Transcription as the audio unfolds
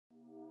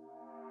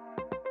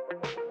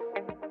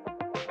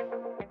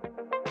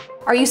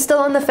Are you still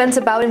on the fence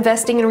about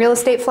investing in real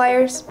estate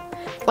flyers?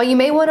 While you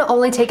may want to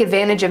only take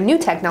advantage of new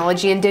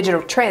technology and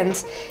digital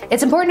trends,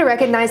 it's important to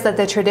recognize that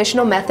the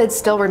traditional methods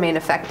still remain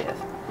effective.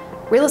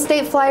 Real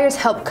estate flyers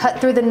help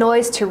cut through the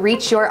noise to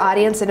reach your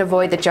audience and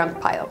avoid the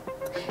junk pile.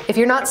 If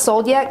you're not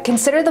sold yet,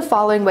 consider the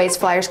following ways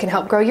flyers can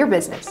help grow your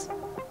business.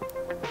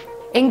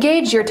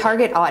 Engage your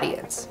target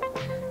audience.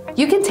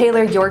 You can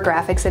tailor your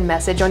graphics and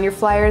message on your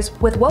flyers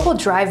with what will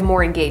drive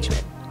more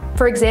engagement.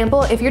 For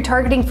example, if you're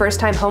targeting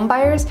first-time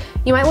homebuyers,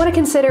 you might want to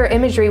consider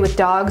imagery with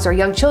dogs or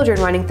young children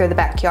running through the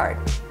backyard.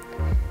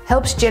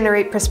 Helps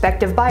generate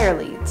prospective buyer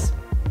leads.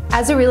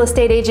 As a real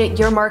estate agent,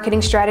 your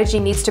marketing strategy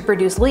needs to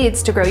produce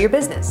leads to grow your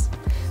business.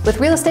 With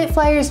real estate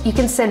flyers, you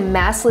can send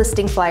mass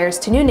listing flyers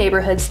to new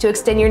neighborhoods to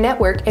extend your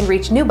network and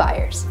reach new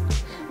buyers.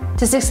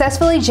 To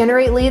successfully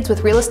generate leads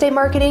with real estate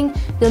marketing,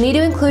 you'll need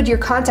to include your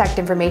contact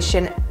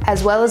information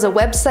as well as a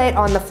website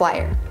on the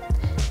flyer.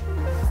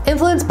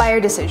 Influence buyer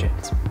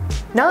decisions.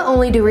 Not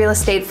only do real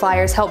estate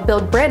flyers help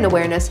build brand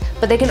awareness,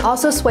 but they can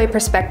also sway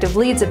prospective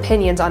leads'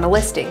 opinions on a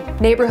listing,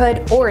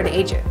 neighborhood, or an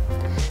agent.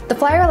 The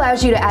flyer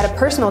allows you to add a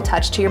personal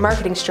touch to your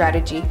marketing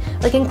strategy,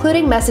 like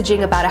including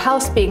messaging about a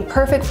house being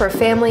perfect for a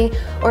family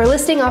or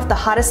listing off the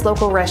hottest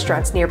local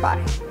restaurants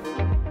nearby.